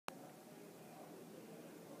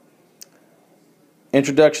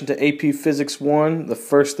Introduction to AP Physics 1. The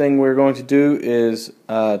first thing we're going to do is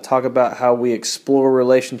talk about how we explore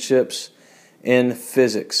relationships in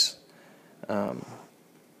physics.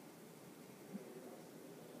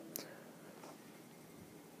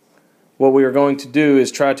 What we are going to do is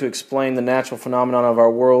try to explain the natural phenomenon of our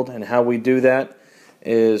world, and how we do that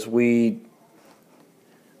is we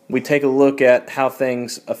take a look at how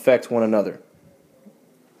things affect one another.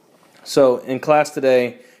 So in class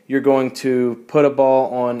today, you're going to put a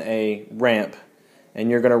ball on a ramp, and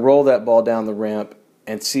you're going to roll that ball down the ramp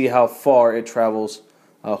and see how far it travels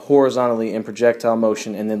horizontally in projectile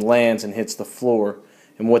motion and then lands and hits the floor,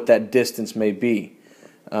 and what that distance may be.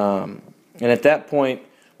 And at that point,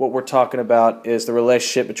 what we're talking about is the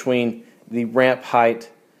relationship between the ramp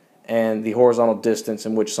height and the horizontal distance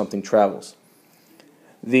in which something travels.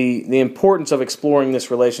 The importance of exploring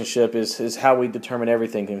this relationship is how we determine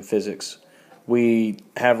everything in physics. We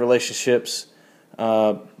have relationships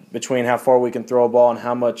between how far we can throw a ball and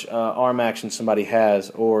how much arm action somebody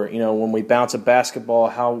has, or when we bounce a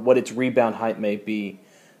basketball, what its rebound height may be,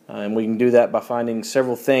 and we can do that by finding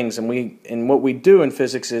several things. And what we do in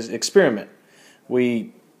physics is experiment.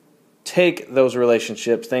 We take those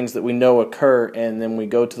relationships, things that we know occur, and then we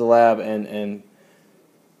go to the lab and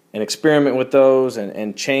experiment with those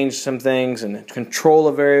and change some things and control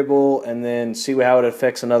a variable, and then see how it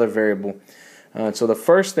affects another variable. So the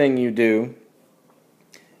first thing you do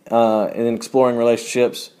in exploring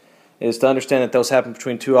relationships is to understand that those happen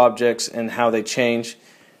between two objects and how they change.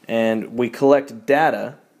 And we collect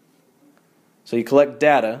data. So you collect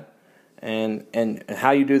data, and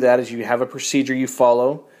how you do that is you have a procedure you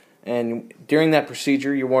follow, and during that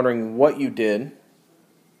procedure you're wondering what you did,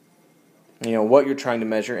 what you're trying to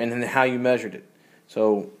measure, and then how you measured it.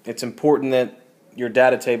 So it's important that your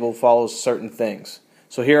data table follows certain things.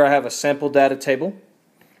 So here I have a sample data table,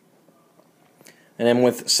 and then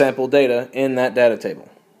with sample data in that data table.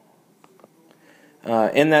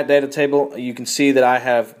 In that data table, you can see that I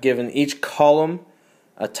have given each column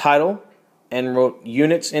a title and wrote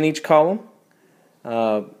units in each column.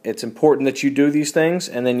 It's important that you do these things,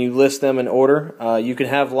 and then you list them in order. You can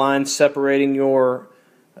have lines separating your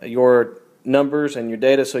numbers and your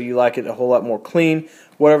data so you like it a whole lot more clean,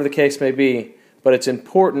 whatever the case may be. But it's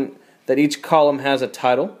important that each column has a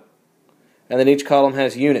title, and then each column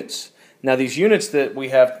has units. Now these units that we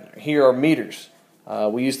have here are meters.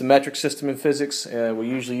 We use the metric system in physics. We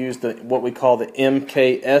usually use what we call the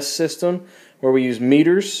MKS system, where we use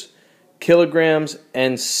meters, kilograms,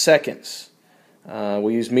 and seconds.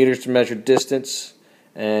 We use meters to measure distance,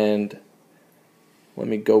 and let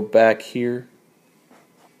me go back here.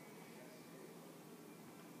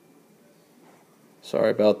 Sorry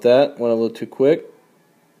about that, went a little too quick.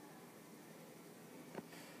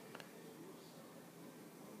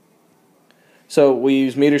 So we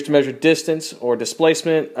use meters to measure distance or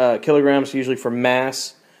displacement, kilograms usually for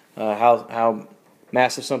mass, how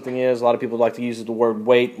massive something is. A lot of people like to use the word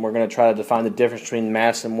weight, and we're going to try to define the difference between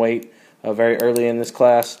mass and weight very early in this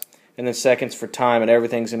class. And then seconds for time, and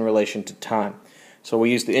everything's in relation to time. So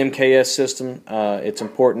we use the MKS system. It's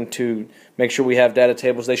important to make sure we have data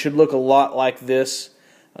tables. They should look a lot like this.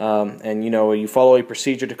 And you follow a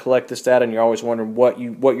procedure to collect this data, and you're always wondering what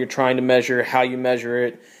you're trying to measure, how you measure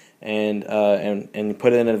it, and you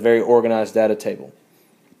put it in a very organized data table.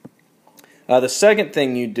 The second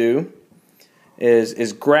thing you do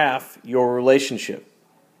is graph your relationship.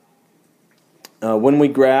 When we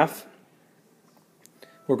graph,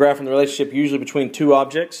 we're graphing the relationship usually between two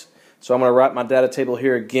objects. So I'm going to write my data table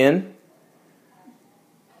here again.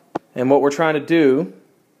 And what we're trying to do,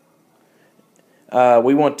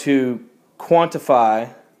 we want to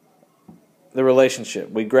quantify the relationship.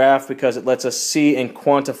 We graph because it lets us see and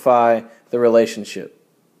quantify the relationship.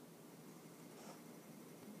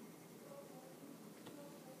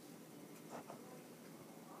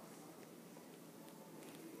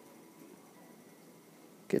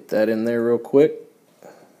 Get that in there real quick.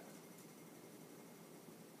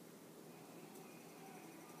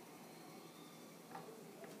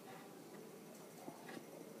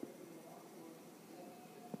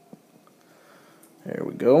 There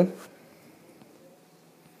we go.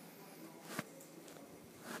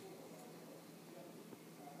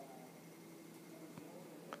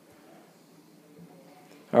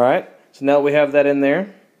 All right, so now we have that in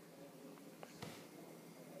there.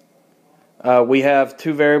 We have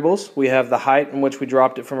two variables. We have the height in which we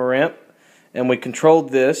dropped it from a ramp, and we controlled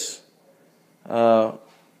this, that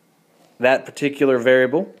particular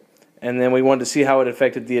variable, and then we wanted to see how it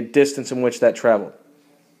affected the distance in which that traveled.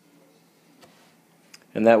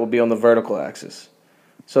 And that will be on the vertical axis.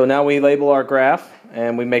 So now we label our graph.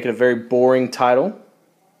 and we make it a very boring title.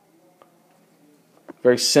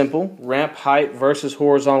 Very simple. Ramp height versus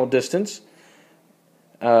horizontal distance.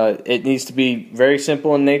 It needs to be very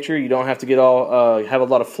simple in nature. You don't have to get have a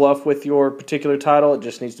lot of fluff with your particular title. It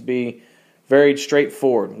just needs to be very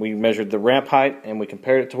straightforward. We measured the ramp height and we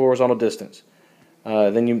compared it to horizontal distance.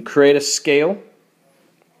 Then you create a scale.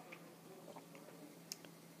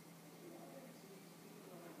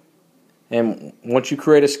 And once you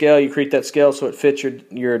create a scale, you create that scale so it fits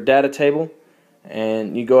your data table.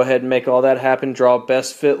 And you go ahead and make all that happen. Draw a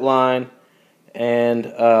best fit line. And,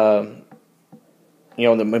 the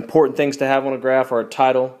important things to have on a graph are a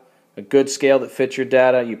title, a good scale that fits your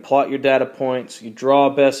data. You plot your data points. You draw a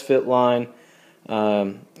best fit line.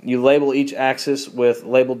 You label each axis with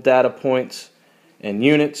labeled data points and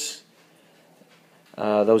units.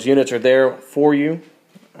 Those units are there for you.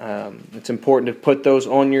 It's important to put those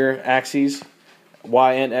on your axes,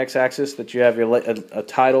 Y and X axis, that you have a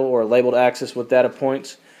title or a labeled axis with data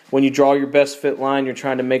points. When you draw your best fit line, you're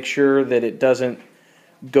trying to make sure that it doesn't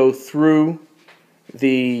go through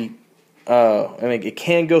it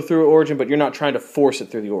can go through origin, but you're not trying to force it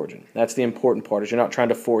through the origin. That's the important part, is you're not trying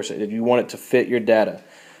to force it. You want it to fit your data.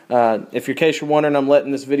 If in case you're wondering, I'm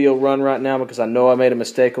letting this video run right now because I know I made a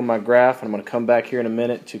mistake on my graph, and I'm going to come back here in a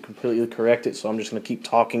minute to completely correct it, so I'm just going to keep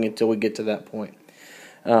talking until we get to that point.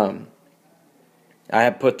 I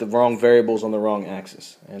have put the wrong variables on the wrong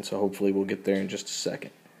axis, and so hopefully we'll get there in just a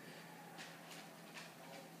second.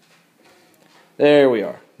 There we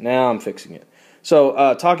are. Now I'm fixing it.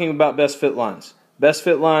 So talking about best fit lines. Best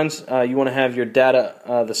fit lines, you want to have your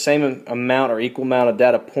data the same amount or equal amount of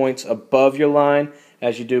data points above your line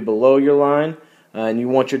as you do below your line, and you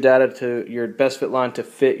want your best fit line to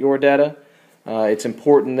fit your data. It's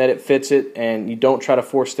important that it fits it, and you don't try to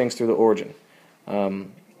force things through the origin.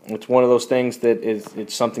 It's one of those things that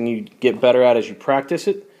it's something you get better at as you practice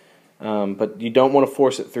it, but you don't want to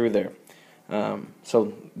force it through there.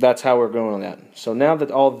 So that's how we're going on that. So now that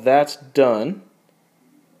all that's done,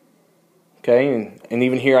 okay, and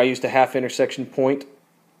even here I used a half intersection point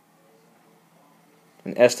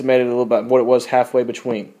and estimated a little bit what it was halfway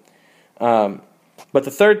between. But the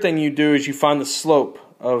third thing you do is you find the slope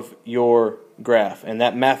of your graph, and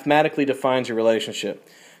that mathematically defines your relationship.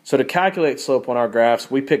 So to calculate slope on our graphs,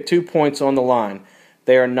 we pick 2 points on the line.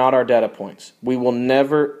 They are not our data points. We will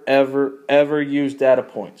never, ever, ever use data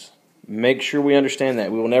points. Make sure we understand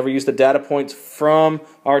that. We will never use the data points from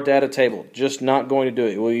our data table. Just not going to do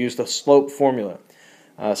it. We'll use the slope formula.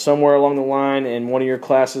 Somewhere along the line in one of your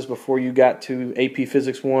classes before you got to AP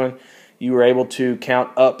Physics 1, you were able to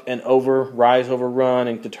count up and over, rise over run,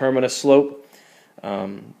 and determine a slope.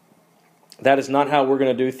 That is not how we're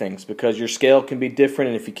going to do things, because your scale can be different,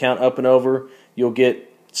 and if you count up and over, you'll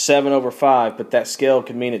get 7 over 5, but that scale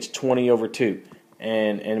could mean it's 20 over 2,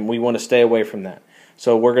 and we want to stay away from that.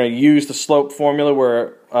 So we're going to use the slope formula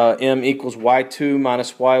where m equals y2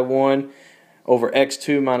 minus y1 over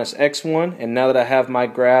x2 minus x1. And now that I have my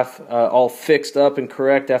graph all fixed up and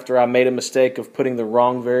correct after I made a mistake of putting the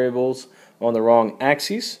wrong variables on the wrong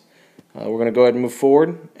axes, we're going to go ahead and move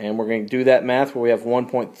forward, and we're going to do that math where we have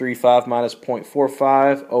 1.35 minus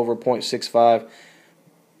 0.45 over 0.65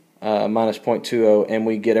 minus 0.20, and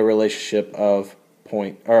we get a relationship of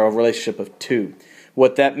 2.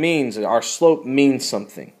 What that means is our slope means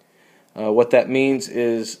something. What that means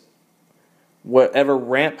is whatever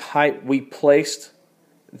ramp height we placed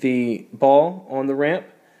the ball on the ramp,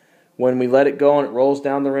 when we let it go and it rolls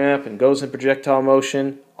down the ramp and goes in projectile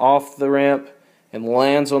motion off the ramp and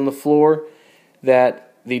lands on the floor,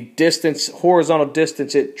 that the distance, horizontal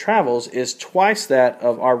distance it travels is twice that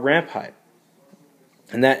of our ramp height.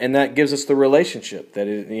 And that gives us the relationship that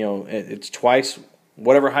it's twice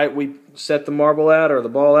whatever height we set the marble at or the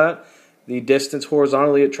ball at, the distance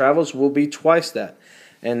horizontally it travels will be twice that.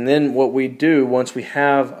 And then what we do once we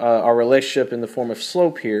have our relationship in the form of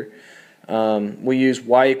slope here, we use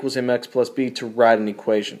y equals mx plus b to write an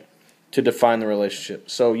equation to define the relationship.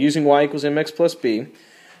 So using y equals mx plus b,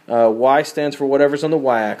 y stands for whatever's on the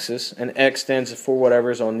y-axis, and x stands for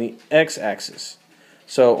whatever's on the x-axis.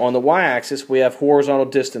 So on the y-axis we have horizontal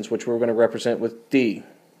distance, which we're going to represent with d.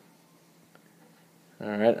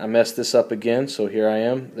 Alright, I messed this up again, so here I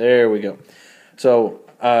am. There we go. So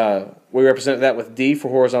we represent that with d for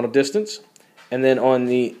horizontal distance. And then on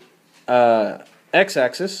the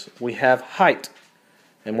x-axis, we have height.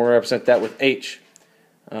 And we'll represent that with h.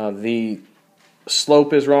 The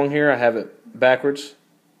slope is wrong here. I have it backwards.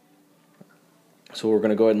 So we're going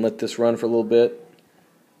to go ahead and let this run for a little bit.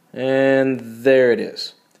 And there it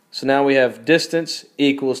is. So now we have distance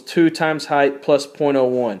equals 2 times height plus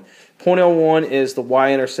 0.01. 0.01 is the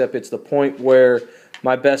y-intercept. It's the point where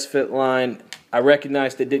my best fit line, I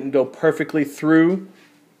recognized it didn't go perfectly through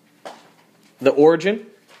the origin,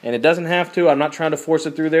 and it doesn't have to. I'm not trying to force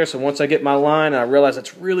it through there, so once I get my line and I realize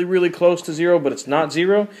it's really, really close to 0, but it's not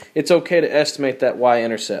 0, it's okay to estimate that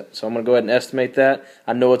y-intercept. So I'm going to go ahead and estimate that.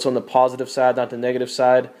 I know it's on the positive side, not the negative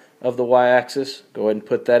side of the y-axis. Go ahead and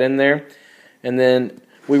put that in there. And then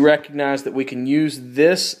we recognize that we can use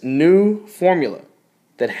this new formula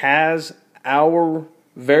that has our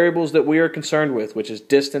variables that we are concerned with, which is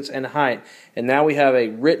distance and height. And now we have a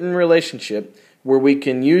written relationship where we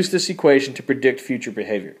can use this equation to predict future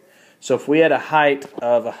behavior. So if we had a height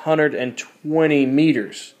of 120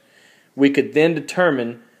 meters, we could then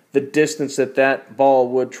determine the distance that that ball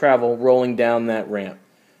would travel rolling down that ramp.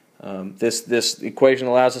 This equation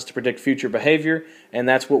allows us to predict future behavior, and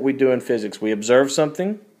that's what we do in physics. We observe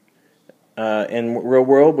something in real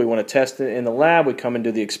world. We want to test it in the lab. We come and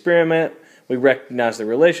do the experiment. We recognize the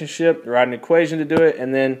relationship, write an equation to do it,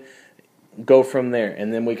 and then go from there.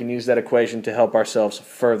 And then we can use that equation to help ourselves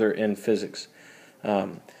further in physics.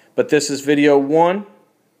 But this is video 1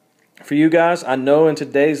 for you guys. I know in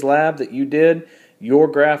today's lab that you did, your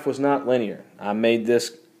graph was not linear. I made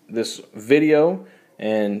this video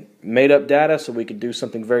and made up data so we could do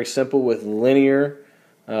something very simple with linear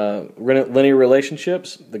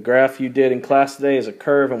relationships. The graph you did in class today is a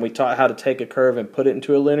curve, and we taught how to take a curve and put it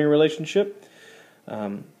into a linear relationship.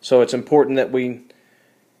 So it's important that we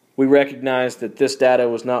recognize that this data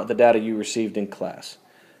was not the data you received in class.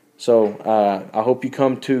 So I hope you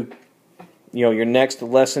come to your next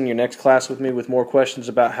lesson, your next class with me with more questions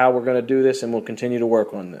about how we're going to do this, and we'll continue to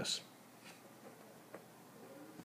work on this.